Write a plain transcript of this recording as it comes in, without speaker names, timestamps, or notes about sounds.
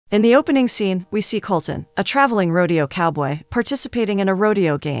In the opening scene, we see Colton, a traveling rodeo cowboy, participating in a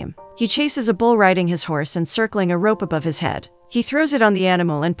rodeo game. He chases a bull riding his horse and circling a rope above his head. He throws it on the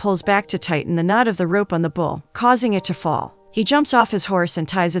animal and pulls back to tighten the knot of the rope on the bull, causing it to fall. He jumps off his horse and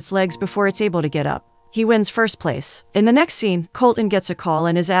ties its legs before it's able to get up. He wins first place. In the next scene, Colton gets a call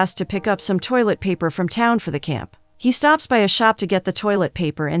and is asked to pick up some toilet paper from town for the camp. He stops by a shop to get the toilet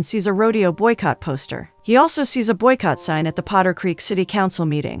paper and sees a rodeo boycott poster. He also sees a boycott sign at the Potter Creek City Council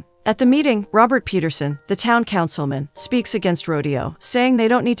meeting. At the meeting, Robert Peterson, the town councilman, speaks against rodeo, saying they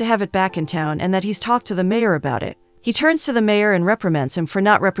don't need to have it back in town and that he's talked to the mayor about it. He turns to the mayor and reprimands him for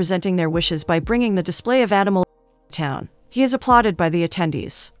not representing their wishes by bringing the display of animals to town. He is applauded by the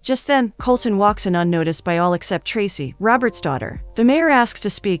attendees. Just then, Colton walks in unnoticed by all except Tracy, Robert's daughter. The mayor asks to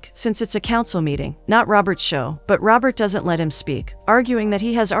speak, since it's a council meeting, not Robert's show, but Robert doesn't let him speak, arguing that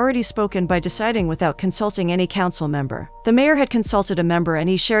he has already spoken by deciding without consulting any council member. The mayor had consulted a member and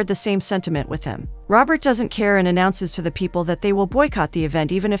he shared the same sentiment with him. Robert doesn't care and announces to the people that they will boycott the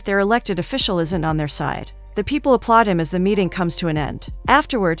event even if their elected official isn't on their side. The people applaud him as the meeting comes to an end.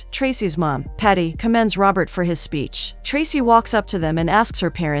 Afterward, Tracy's mom, Patty, commends Robert for his speech. Tracy walks up to them and asks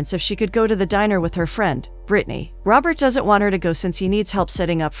her parents if she could go to the diner with her friend, Brittany. Robert doesn't want her to go since he needs help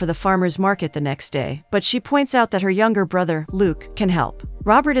setting up for the farmer's market the next day, but she points out that her younger brother, Luke, can help.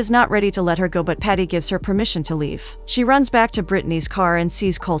 Robert is not ready to let her go, but Patty gives her permission to leave. She runs back to Brittany's car and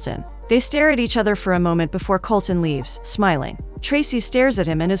sees Colton. They stare at each other for a moment before Colton leaves, smiling. Tracy stares at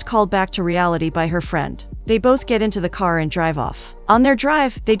him and is called back to reality by her friend. They both get into the car and drive off. On their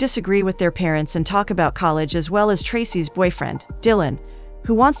drive, they disagree with their parents and talk about college as well as Tracy's boyfriend, Dylan,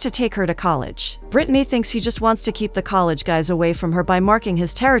 who wants to take her to college. Brittany thinks he just wants to keep the college guys away from her by marking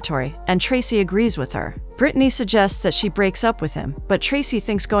his territory, and Tracy agrees with her. Brittany suggests that she breaks up with him, but Tracy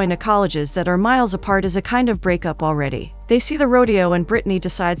thinks going to colleges that are miles apart is a kind of breakup already. They see the rodeo and Brittany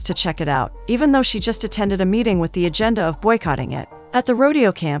decides to check it out, even though she just attended a meeting with the agenda of boycotting it. At the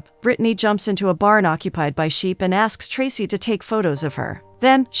rodeo camp, Brittany jumps into a barn occupied by sheep and asks Tracy to take photos of her.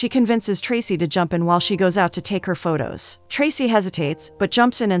 Then, she convinces Tracy to jump in while she goes out to take her photos. Tracy hesitates, but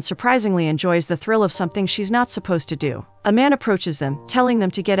jumps in and surprisingly enjoys the thrill of something she's not supposed to do. A man approaches them, telling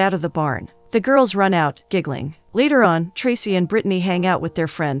them to get out of the barn. The girls run out, giggling. Later on, Tracy and Brittany hang out with their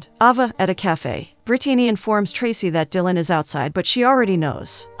friend, Ava, at a cafe. Brittany informs Tracy that Dylan is outside, but she already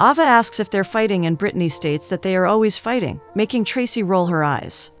knows. Ava asks if they're fighting and Brittany states that they are always fighting, making Tracy roll her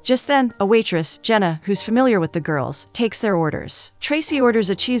eyes. Just then, a waitress, Jenna, who's familiar with the girls, takes their orders. Tracy orders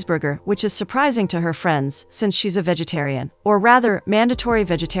a cheeseburger, which is surprising to her friends, since she's a vegetarian, or rather, mandatory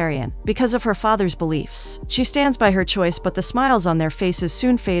vegetarian, because of her father's beliefs. She stands by her choice, but the smiles on their faces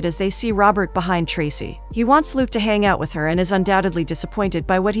soon fade as they see Robert behind Tracy. He wants Luke to hang out with her and is undoubtedly disappointed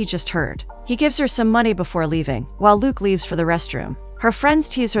by what he just heard. He gives her some money before leaving, while Luke leaves for the restroom. Her friends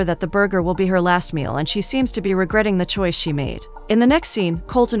tease her that the burger will be her last meal and she seems to be regretting the choice she made. In the next scene,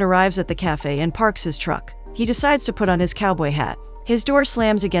 Colton arrives at the cafe and parks his truck. He decides to put on his cowboy hat. His door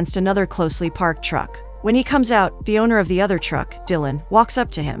slams against another closely parked truck. When he comes out, the owner of the other truck, Dylan, walks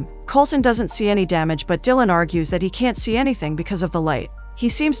up to him. Colton doesn't see any damage, but Dylan argues that he can't see anything because of the light. He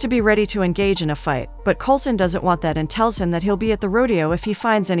seems to be ready to engage in a fight, but Colton doesn't want that and tells him that he'll be at the rodeo if he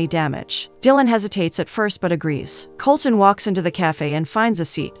finds any damage. Dylan hesitates at first but agrees. Colton walks into the cafe and finds a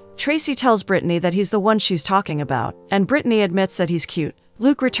seat. Tracy tells Brittany that he's the one she's talking about, and Brittany admits that he's cute.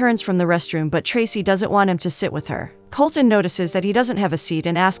 Luke returns from the restroom, but Tracy doesn't want him to sit with her. Colton notices that he doesn't have a seat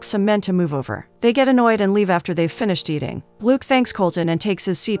and asks some men to move over. They get annoyed and leave after they've finished eating. Luke thanks Colton and takes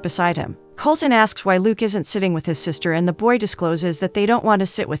his seat beside him. Colton asks why Luke isn't sitting with his sister, and the boy discloses that they don't want to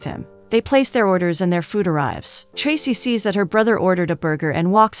sit with him. They place their orders and their food arrives. Tracy sees that her brother ordered a burger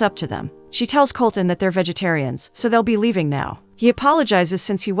and walks up to them. She tells Colton that they're vegetarians, so they'll be leaving now. He apologizes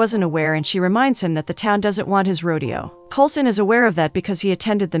since he wasn't aware, and she reminds him that the town doesn't want his rodeo. Colton is aware of that because he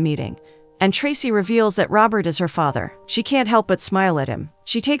attended the meeting. And Tracy reveals that Robert is her father. She can't help but smile at him.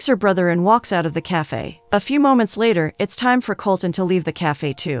 She takes her brother and walks out of the cafe. A few moments later, it's time for Colton to leave the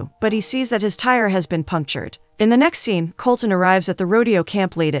cafe too, but he sees that his tire has been punctured. In the next scene, Colton arrives at the rodeo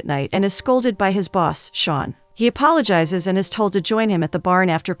camp late at night and is scolded by his boss, Sean. He apologizes and is told to join him at the barn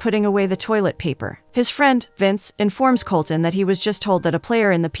after putting away the toilet paper. His friend, Vince, informs Colton that he was just told that a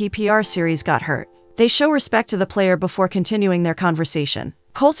player in the PPR series got hurt. They show respect to the player before continuing their conversation.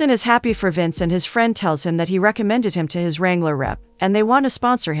 Colton is happy for Vince, and his friend tells him that he recommended him to his Wrangler rep, and they want to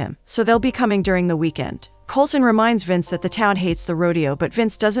sponsor him, so they'll be coming during the weekend. Colton reminds Vince that the town hates the rodeo, but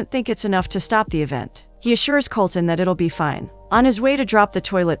Vince doesn't think it's enough to stop the event. He assures Colton that it'll be fine. On his way to drop the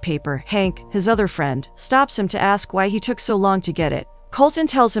toilet paper, Hank, his other friend, stops him to ask why he took so long to get it, Colton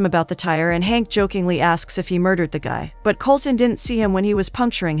tells him about the tire and Hank jokingly asks if he murdered the guy, but Colton didn't see him when he was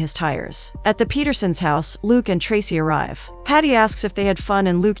puncturing his tires. At the Petersons' house, Luke and Tracy arrive. Patty asks if they had fun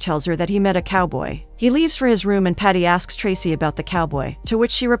and Luke tells her that he met a cowboy. He leaves for his room and Patty asks Tracy about the cowboy, to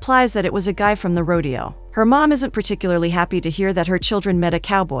which she replies that it was a guy from the rodeo. Her mom isn't particularly happy to hear that her children met a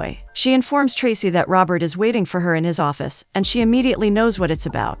cowboy. She informs Tracy that Robert is waiting for her in his office, and she immediately knows what it's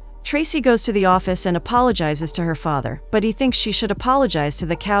about. Tracy goes to the office and apologizes to her father, but he thinks she should apologize to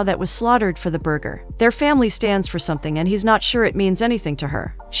the cow that was slaughtered for the burger. Their family stands for something and he's not sure it means anything to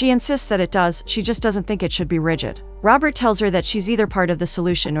her. She insists that it does, she just doesn't think it should be rigid. Robert tells her that she's either part of the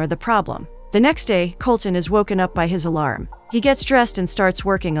solution or the problem. The next day, Colton is woken up by his alarm. He gets dressed and starts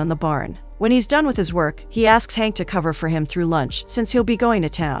working on the barn. When he's done with his work, he asks Hank to cover for him through lunch, since he'll be going to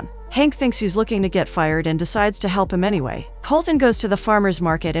town. Hank thinks he's looking to get fired and decides to help him anyway. Colton goes to the farmer's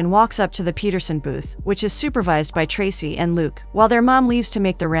market and walks up to the Peterson booth, which is supervised by Tracy and Luke, while their mom leaves to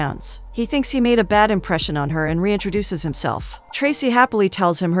make the rounds. He thinks he made a bad impression on her and reintroduces himself. Tracy happily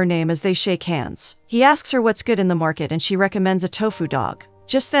tells him her name as they shake hands. He asks her what's good in the market and she recommends a tofu dog.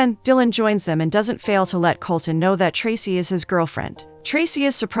 Just then, Dylan joins them and doesn't fail to let Colton know that Tracy is his girlfriend. Tracy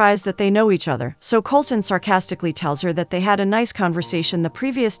is surprised that they know each other, so Colton sarcastically tells her that they had a nice conversation the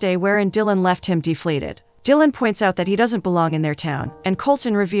previous day wherein Dylan left him deflated. Dylan points out that he doesn't belong in their town, and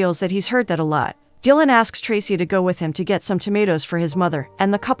Colton reveals that he's heard that a lot. Dylan asks Tracy to go with him to get some tomatoes for his mother,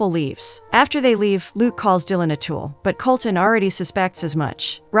 and the couple leaves. After they leave, Luke calls Dylan a tool, but Colton already suspects as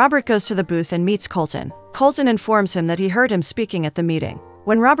much. Robert goes to the booth and meets Colton. Colton informs him that he heard him speaking at the meeting.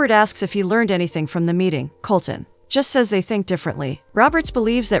 When Robert asks if he learned anything from the meeting, Colton just says they think differently. Roberts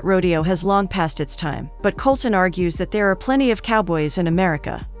believes that rodeo has long passed its time, but Colton argues that there are plenty of cowboys in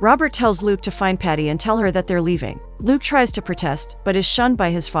America. Robert tells Luke to find Patty and tell her that they're leaving. Luke tries to protest, but is shunned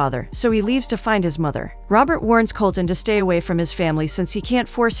by his father, so he leaves to find his mother. Robert warns Colton to stay away from his family since he can't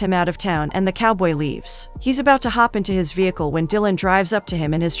force him out of town, and the cowboy leaves. He's about to hop into his vehicle when Dylan drives up to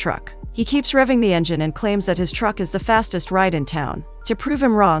him in his truck. He keeps revving the engine and claims that his truck is the fastest ride in town. To prove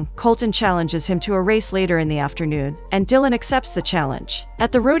him wrong, Colton challenges him to a race later in the afternoon, and Dylan accepts the challenge.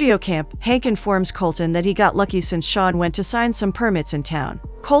 At the rodeo camp, Hank informs Colton that he got lucky since Sean went to sign some permits in town.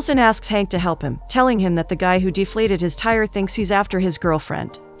 Colton asks Hank to help him, telling him that the guy who deflated his tire thinks he's after his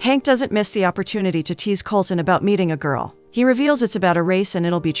girlfriend. Hank doesn't miss the opportunity to tease Colton about meeting a girl. He reveals it's about a race and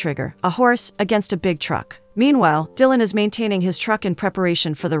it'll be Trigger, a horse, against a big truck. Meanwhile, Dylan is maintaining his truck in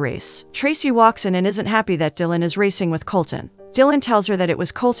preparation for the race. Tracy walks in and isn't happy that Dylan is racing with Colton. Dylan tells her that it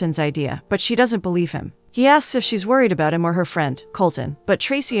was Colton's idea, but she doesn't believe him. He asks if she's worried about him or her friend, Colton, but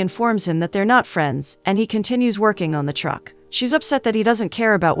Tracy informs him that they're not friends, and he continues working on the truck. She's upset that he doesn't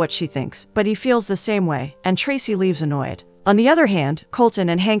care about what she thinks, but he feels the same way, and Tracy leaves annoyed. On the other hand, Colton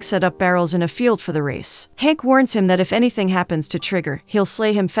and Hank set up barrels in a field for the race. Hank warns him that if anything happens to Trigger, he'll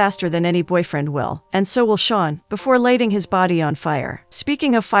slay him faster than any boyfriend will, and so will Sean, before lighting his body on fire.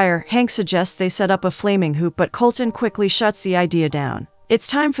 Speaking of fire, Hank suggests they set up a flaming hoop, but Colton quickly shuts the idea down. It's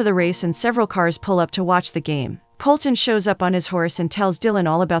time for the race and several cars pull up to watch the game. Colton shows up on his horse and tells Dylan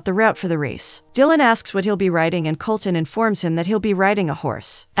all about the route for the race. Dylan asks what he'll be riding and Colton informs him that he'll be riding a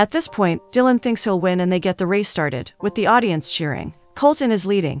horse. At this point, Dylan thinks he'll win and they get the race started, with the audience cheering. Colton is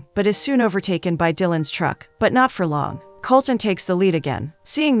leading, but is soon overtaken by Dylan's truck, but not for long. Colton takes the lead again.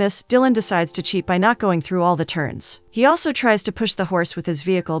 Seeing this, Dylan decides to cheat by not going through all the turns. He also tries to push the horse with his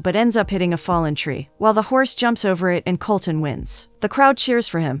vehicle but ends up hitting a fallen tree, while the horse jumps over it and Colton wins. The crowd cheers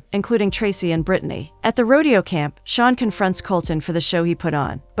for him, including Tracy and Brittany. At the rodeo camp, Sean confronts Colton for the show he put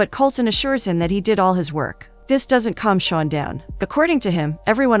on, but Colton assures him that he did all his work. This doesn't calm Sean down. According to him,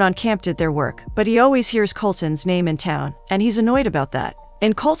 everyone on camp did their work, but he always hears Colton's name in town, and he's annoyed about that.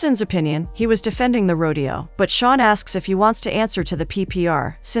 In Colton's opinion, he was defending the rodeo, but Sean asks if he wants to answer to the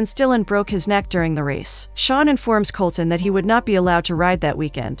PPR, since Dylan broke his neck during the race. Sean informs Colton that he would not be allowed to ride that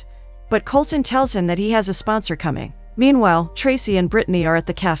weekend, but Colton tells him that he has a sponsor coming. Meanwhile, Tracy and Brittany are at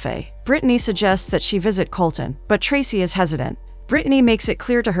the cafe. Brittany suggests that she visit Colton, but Tracy is hesitant. Brittany makes it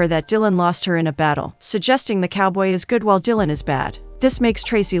clear to her that Dylan lost her in a battle, suggesting the cowboy is good while Dylan is bad. This makes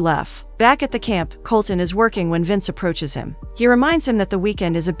Tracy laugh. Back at the camp, Colton is working when Vince approaches him. He reminds him that the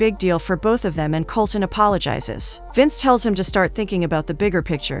weekend is a big deal for both of them and Colton apologizes. Vince tells him to start thinking about the bigger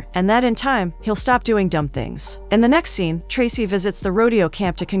picture, and that in time, he'll stop doing dumb things. In the next scene, Tracy visits the rodeo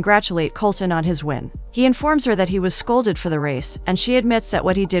camp to congratulate Colton on his win. He informs her that he was scolded for the race, and she admits that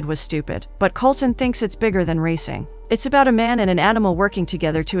what he did was stupid. But Colton thinks it's bigger than racing. It's about a man and an animal working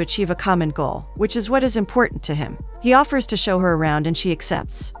together to achieve a common goal, which is what is important to him. He offers to show her around and she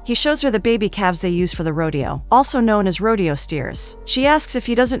accepts. He shows her are the baby calves they use for the rodeo, also known as rodeo steers. She asks if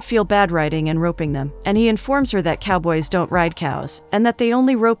he doesn't feel bad riding and roping them, and he informs her that cowboys don't ride cows, and that they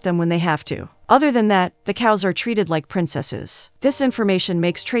only rope them when they have to. Other than that, the cows are treated like princesses. This information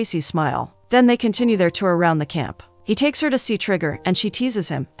makes Tracy smile. Then they continue their tour around the camp. He takes her to see Trigger, and she teases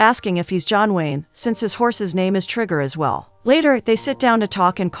him, asking if he's John Wayne, since his horse's name is Trigger as well. Later, they sit down to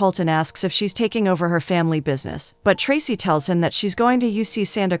talk and Colton asks if she's taking over her family business, but Tracy tells him that she's going to UC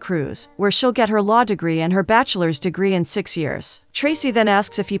Santa Cruz, where she'll get her law degree and her bachelor's degree in 6 years. Tracy then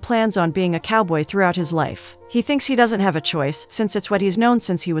asks if he plans on being a cowboy throughout his life. He thinks he doesn't have a choice, since it's what he's known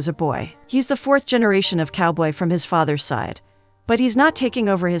since he was a boy. He's the 4th generation of cowboy from his father's side. But he's not taking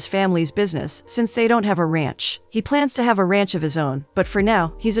over his family's business since they don't have a ranch. He plans to have a ranch of his own, but for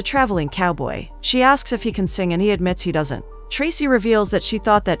now, he's a traveling cowboy. She asks if he can sing and he admits he doesn't. Tracy reveals that she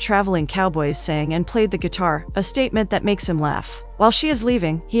thought that traveling cowboys sang and played the guitar, a statement that makes him laugh. While she is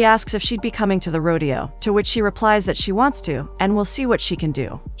leaving, he asks if she'd be coming to the rodeo, to which she replies that she wants to, and will see what she can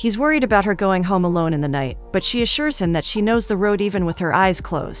do. He's worried about her going home alone in the night, but she assures him that she knows the road even with her eyes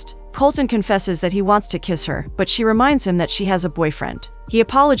closed. Colton confesses that he wants to kiss her, but she reminds him that she has a boyfriend. He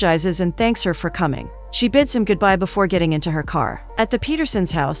apologizes and thanks her for coming. She bids him goodbye before getting into her car. At the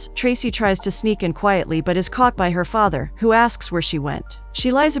Petersons' house, Tracy tries to sneak in quietly but is caught by her father, who asks where she went.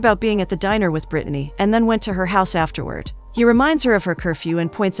 She lies about being at the diner with Brittany and then went to her house afterward. He reminds her of her curfew and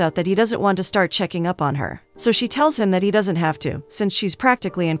points out that he doesn't want to start checking up on her. So she tells him that he doesn't have to, since she's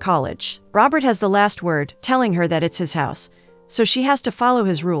practically in college. Robert has the last word, telling her that it's his house. So she has to follow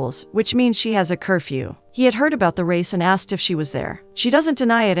his rules, which means she has a curfew. He had heard about the race and asked if she was there. She doesn't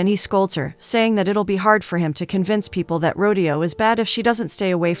deny it and he scolds her, saying that it'll be hard for him to convince people that rodeo is bad if she doesn't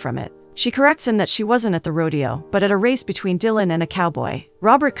stay away from it. She corrects him that she wasn't at the rodeo, but at a race between Dylan and a cowboy.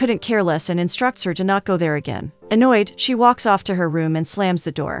 Robert couldn't care less and instructs her to not go there again. Annoyed, she walks off to her room and slams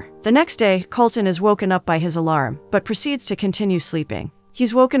the door. The next day, Colton is woken up by his alarm, but proceeds to continue sleeping.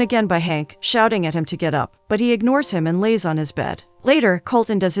 He's woken again by Hank, shouting at him to get up, but he ignores him and lays on his bed. Later,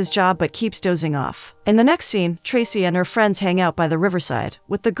 Colton does his job but keeps dozing off. In the next scene, Tracy and her friends hang out by the riverside,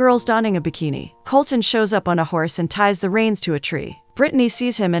 with the girls donning a bikini. Colton shows up on a horse and ties the reins to a tree. Brittany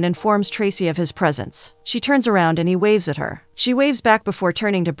sees him and informs Tracy of his presence. She turns around and he waves at her. She waves back before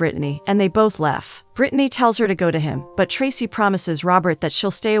turning to Brittany, and they both laugh. Brittany tells her to go to him, but Tracy promises Robert that she'll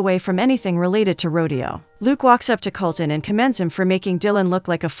stay away from anything related to rodeo. Luke walks up to Colton and commends him for making Dylan look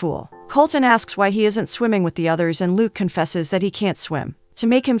like a fool. Colton asks why he isn't swimming with the others and Luke confesses that he can't swim. To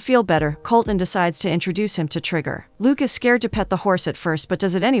make him feel better, Colton decides to introduce him to Trigger. Luke is scared to pet the horse at first but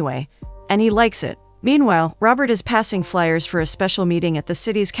does it anyway, and he likes it. Meanwhile, Robert is passing flyers for a special meeting at the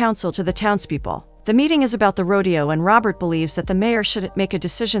city's council to the townspeople. The meeting is about the rodeo and Robert believes that the mayor should make a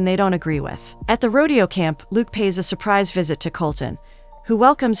decision they don't agree with. At the rodeo camp, Luke pays a surprise visit to Colton, who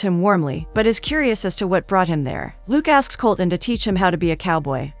welcomes him warmly, but is curious as to what brought him there. Luke asks Colton to teach him how to be a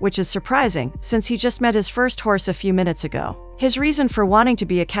cowboy, which is surprising, since he just met his first horse a few minutes ago. His reason for wanting to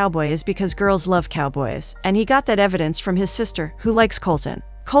be a cowboy is because girls love cowboys, and he got that evidence from his sister, who likes Colton.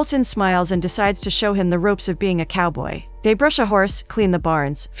 Colton smiles and decides to show him the ropes of being a cowboy. They brush a horse, clean the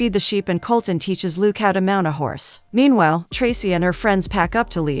barns, feed the sheep, and Colton teaches Luke how to mount a horse. Meanwhile, Tracy and her friends pack up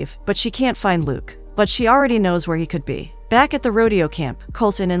to leave, but she can't find Luke. But she already knows where he could be. Back at the rodeo camp,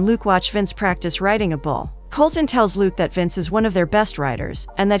 Colton and Luke watch Vince practice riding a bull. Colton tells Luke that Vince is one of their best riders,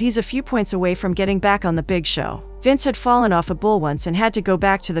 and that he's a few points away from getting back on the big show. Vince had fallen off a bull once and had to go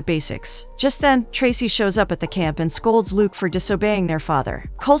back to the basics. Just then, Tracy shows up at the camp and scolds Luke for disobeying their father.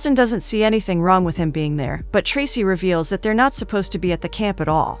 Colton doesn't see anything wrong with him being there, but Tracy reveals that they're not supposed to be at the camp at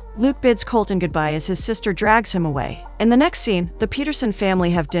all. Luke bids Colton goodbye as his sister drags him away. In the next scene, the Peterson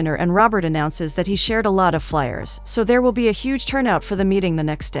family have dinner and Robert announces that he shared a lot of flyers, so there will be a huge turnout for the meeting the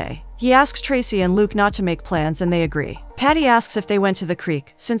next day. He asks Tracy and Luke not to make plans and they agree. Patty asks if they went to the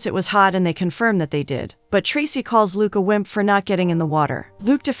creek, since it was hot, and they confirm that they did. But Tracy calls Luke a wimp for not getting in the water.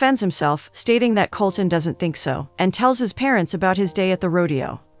 Luke defends himself, stating that Colton doesn't think so, and tells his parents about his day at the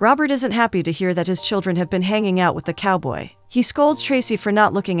rodeo. Robert isn't happy to hear that his children have been hanging out with the cowboy. He scolds Tracy for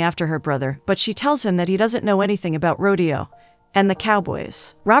not looking after her brother, but she tells him that he doesn't know anything about rodeo and the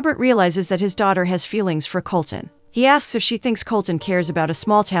cowboys. Robert realizes that his daughter has feelings for Colton. He asks if she thinks Colton cares about a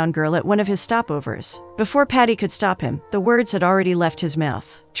small-town girl at one of his stopovers. Before Patty could stop him, the words had already left his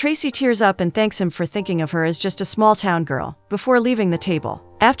mouth. Tracy tears up and thanks him for thinking of her as just a small-town girl, before leaving the table.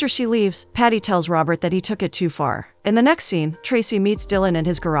 After she leaves, Patty tells Robert that he took it too far. In the next scene, Tracy meets Dylan in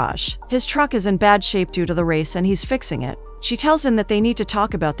his garage. His truck is in bad shape due to the race and he's fixing it. She tells him that they need to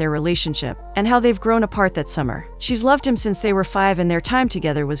talk about their relationship and how they've grown apart that summer. She's loved him since they were 5 and their time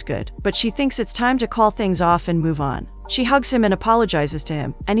together was good, but she thinks it's time to call things off and move on. She hugs him and apologizes to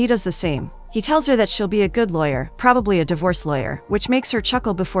him, and he does the same. He tells her that she'll be a good lawyer, probably a divorce lawyer, which makes her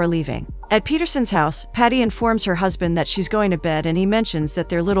chuckle before leaving. At Peterson's house, Patty informs her husband that she's going to bed, and he mentions that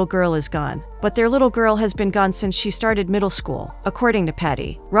their little girl is gone. But their little girl has been gone since she started middle school, according to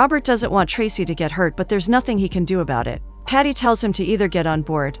Patty. Robert doesn't want Tracy to get hurt, but there's nothing he can do about it. Patty tells him to either get on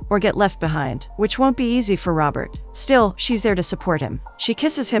board or get left behind, which won't be easy for Robert. Still, she's there to support him. She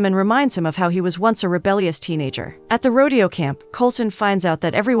kisses him and reminds him of how he was once a rebellious teenager. At the rodeo camp, Colton finds out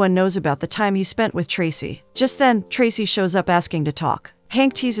that everyone knows about the time he spent with Tracy. Just then, Tracy shows up asking to talk.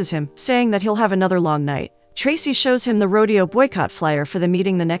 Hank teases him, saying that he'll have another long night. Tracy shows him the rodeo boycott flyer for the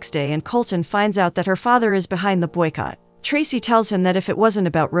meeting the next day, and Colton finds out that her father is behind the boycott. Tracy tells him that if it wasn't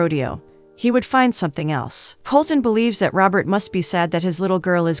about rodeo, he would find something else. Colton believes that Robert must be sad that his little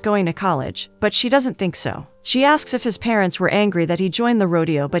girl is going to college, but she doesn't think so. She asks if his parents were angry that he joined the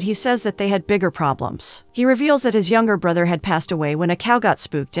rodeo, but he says that they had bigger problems. He reveals that his younger brother had passed away when a cow got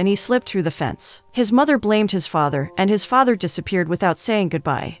spooked and he slipped through the fence. His mother blamed his father, and his father disappeared without saying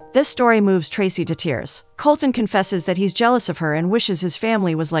goodbye. This story moves Tracy to tears. Colton confesses that he's jealous of her and wishes his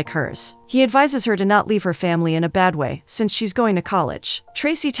family was like hers. He advises her to not leave her family in a bad way, since she's going to college.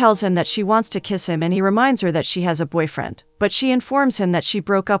 Tracy tells him that she wants to kiss him, and he reminds her that she has a boyfriend. But she informs him that she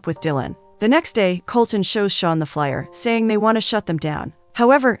broke up with Dylan. The next day, Colton shows Sean the flyer, saying they want to shut them down.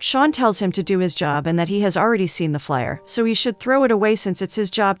 However, Sean tells him to do his job and that he has already seen the flyer, so he should throw it away since it's his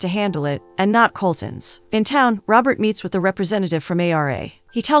job to handle it, and not Colton's. In town, Robert meets with the representative from ARA.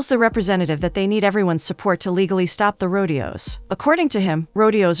 He tells the representative that they need everyone's support to legally stop the rodeos. According to him,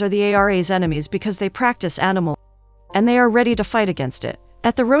 rodeos are the ARA's enemies because they practice animal, and they are ready to fight against it.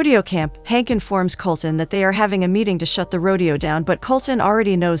 At the rodeo camp, Hank informs Colton that they are having a meeting to shut the rodeo down, but Colton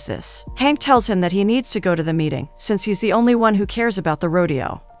already knows this. Hank tells him that he needs to go to the meeting, since he's the only one who cares about the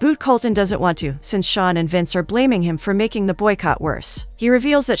rodeo. But Colton doesn't want to, since Sean and Vince are blaming him for making the boycott worse. He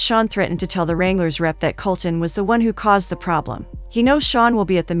reveals that Sean threatened to tell the Wranglers rep that Colton was the one who caused the problem. He knows Sean will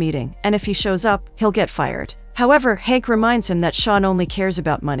be at the meeting, and if he shows up, he'll get fired. However, Hank reminds him that Sean only cares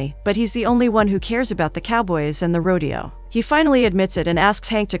about money, but he's the only one who cares about the Cowboys and the rodeo. He finally admits it and asks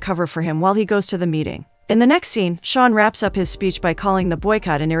Hank to cover for him while he goes to the meeting. In the next scene, Sean wraps up his speech by calling the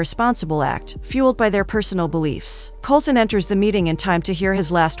boycott an irresponsible act, fueled by their personal beliefs. Colton enters the meeting in time to hear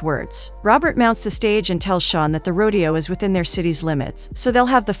his last words. Robert mounts the stage and tells Sean that the rodeo is within their city's limits, so they'll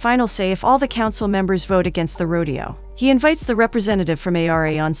have the final say if all the council members vote against the rodeo. He invites the representative from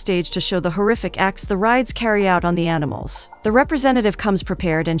ARA on stage to show the horrific acts the rides carry out on the animals. The representative comes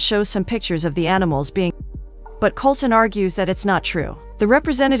prepared and shows some pictures of the animals being, but Colton argues that it's not true. The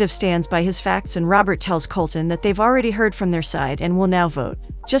representative stands by his facts, and Robert tells Colton that they've already heard from their side and will now vote.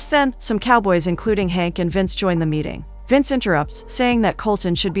 Just then, some cowboys including Hank and Vince join the meeting. Vince interrupts, saying that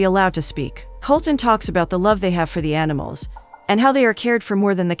Colton should be allowed to speak. Colton talks about the love they have for the animals, and how they are cared for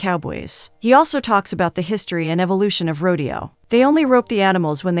more than the cowboys. He also talks about the history and evolution of rodeo. They only rope the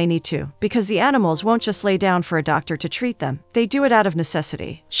animals when they need to, because the animals won't just lay down for a doctor to treat them. They do it out of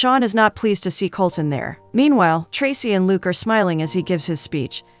necessity. Sean is not pleased to see Colton there. Meanwhile, Tracy and Luke are smiling as he gives his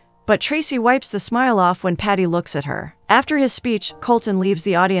speech, but Tracy wipes the smile off when Patty looks at her. After his speech, Colton leaves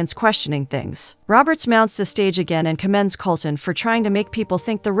the audience questioning things. Roberts mounts the stage again and commends Colton for trying to make people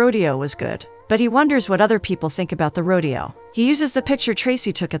think the rodeo was good. But he wonders what other people think about the rodeo. He uses the picture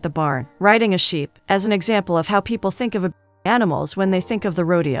Tracy took at the barn, riding a sheep, as an example of how people think of animals when they think of the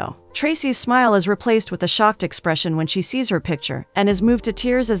rodeo. Tracy's smile is replaced with a shocked expression when she sees her picture, and is moved to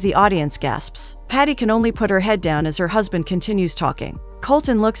tears as the audience gasps. Patty can only put her head down as her husband continues talking.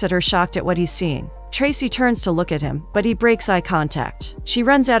 Colton looks at her, shocked at what he's seeing. Tracy turns to look at him, but he breaks eye contact. She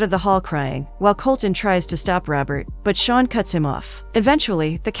runs out of the hall crying, while Colton tries to stop Robert, but Sean cuts him off.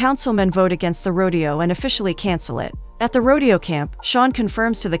 Eventually, the councilmen vote against the rodeo and officially cancel it. At the rodeo camp, Sean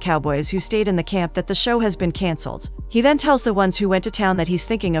confirms to the cowboys who stayed in the camp that the show has been canceled. He then tells the ones who went to town that he's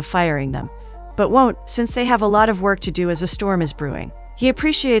thinking of firing them, but won't, since they have a lot of work to do as a storm is brewing. He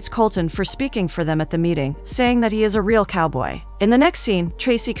appreciates Colton for speaking for them at the meeting, saying that he is a real cowboy. In the next scene,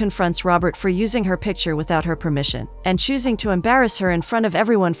 Tracy confronts Robert for using her picture without her permission, and choosing to embarrass her in front of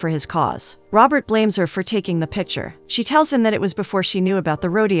everyone for his cause. Robert blames her for taking the picture. She tells him that it was before she knew about the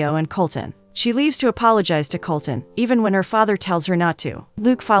rodeo and Colton. She leaves to apologize to Colton, even when her father tells her not to.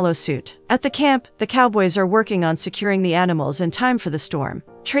 Luke follows suit. At the camp, the cowboys are working on securing the animals in time for the storm.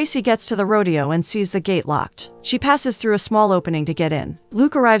 Tracy gets to the rodeo and sees the gate locked. She passes through a small opening to get in.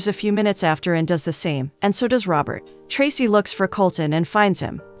 Luke arrives a few minutes after and does the same, and so does Robert. Tracy looks for Colton and finds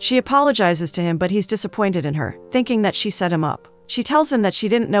him. She apologizes to him, but he's disappointed in her, thinking that she set him up. She tells him that she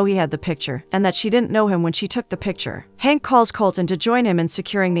didn't know he had the picture, and that she didn't know him when she took the picture. Hank calls Colton to join him in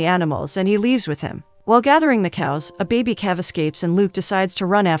securing the animals, and he leaves with him. While gathering the cows, a baby calf escapes and Luke decides to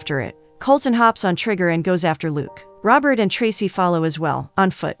run after it. Colton hops on Trigger and goes after Luke. Robert and Tracy follow as well, on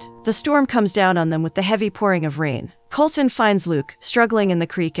foot. The storm comes down on them with the heavy pouring of rain. Colton finds Luke, struggling in the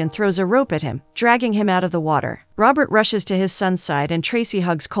creek, and throws a rope at him, dragging him out of the water. Robert rushes to his son's side and Tracy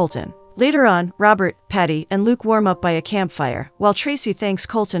hugs Colton. Later on, Robert, Patty, and Luke warm up by a campfire, while Tracy thanks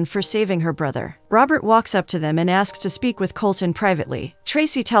Colton for saving her brother. Robert walks up to them and asks to speak with Colton privately.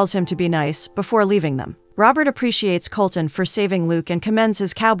 Tracy tells him to be nice before leaving them. Robert appreciates Colton for saving Luke and commends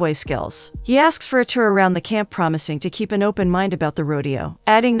his cowboy skills. He asks for a tour around the camp, promising to keep an open mind about the rodeo,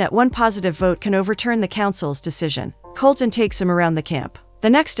 adding that one positive vote can overturn the council's decision. Colton takes him around the camp. The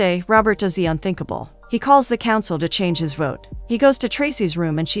next day, Robert does the unthinkable. He calls the council to change his vote. He goes to Tracy's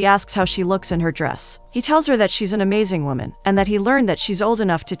room and she asks how she looks in her dress. He tells her that she's an amazing woman, and that he learned that she's old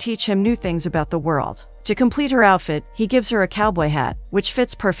enough to teach him new things about the world. To complete her outfit, he gives her a cowboy hat, which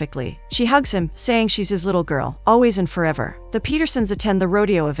fits perfectly. She hugs him, saying she's his little girl, always and forever. The Petersons attend the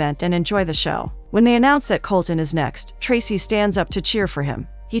rodeo event and enjoy the show. When they announce that Colton is next, Tracy stands up to cheer for him.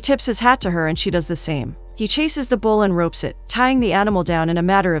 He tips his hat to her and she does the same. He chases the bull and ropes it, tying the animal down in a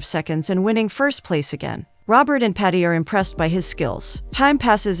matter of seconds and winning first place again. Robert and Patty are impressed by his skills. Time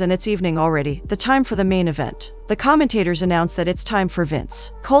passes and it's evening already, the time for the main event. The commentators announce that it's time for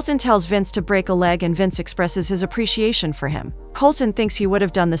Vince. Colton tells Vince to break a leg and Vince expresses his appreciation for him. Colton thinks he would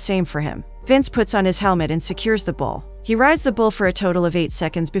have done the same for him. Vince puts on his helmet and secures the bull. He rides the bull for a total of 8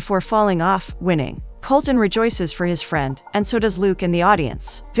 seconds before falling off, winning. Colton rejoices for his friend, and so does Luke in the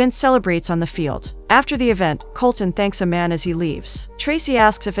audience. Vince celebrates on the field. After the event, Colton thanks a man as he leaves. Tracy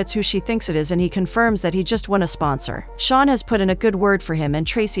asks if it's who she thinks it is and he confirms that he just won a sponsor. Sean has put in a good word for him and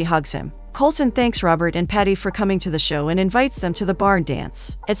Tracy hugs him. Colton thanks Robert and Patty for coming to the show and invites them to the barn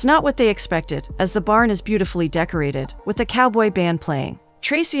dance. It's not what they expected, as the barn is beautifully decorated, with a cowboy band playing.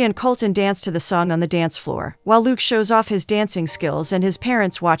 Tracy and Colton dance to the song on the dance floor, while Luke shows off his dancing skills and his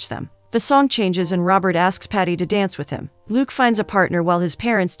parents watch them. The song changes and Robert asks Patty to dance with him. Luke finds a partner while his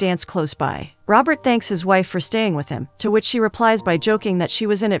parents dance close by. Robert thanks his wife for staying with him, to which she replies by joking that she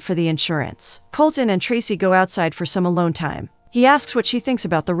was in it for the insurance. Colton and Tracy go outside for some alone time. He asks what she thinks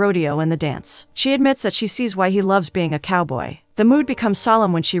about the rodeo and the dance. She admits that she sees why he loves being a cowboy. The mood becomes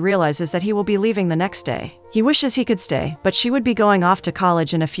solemn when she realizes that he will be leaving the next day. He wishes he could stay, but she would be going off to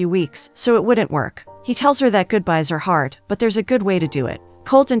college in a few weeks, so it wouldn't work. He tells her that goodbyes are hard, but there's a good way to do it.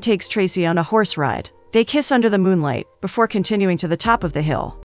 Colton takes Tracy on a horse ride. They kiss under the moonlight, before continuing to the top of the hill.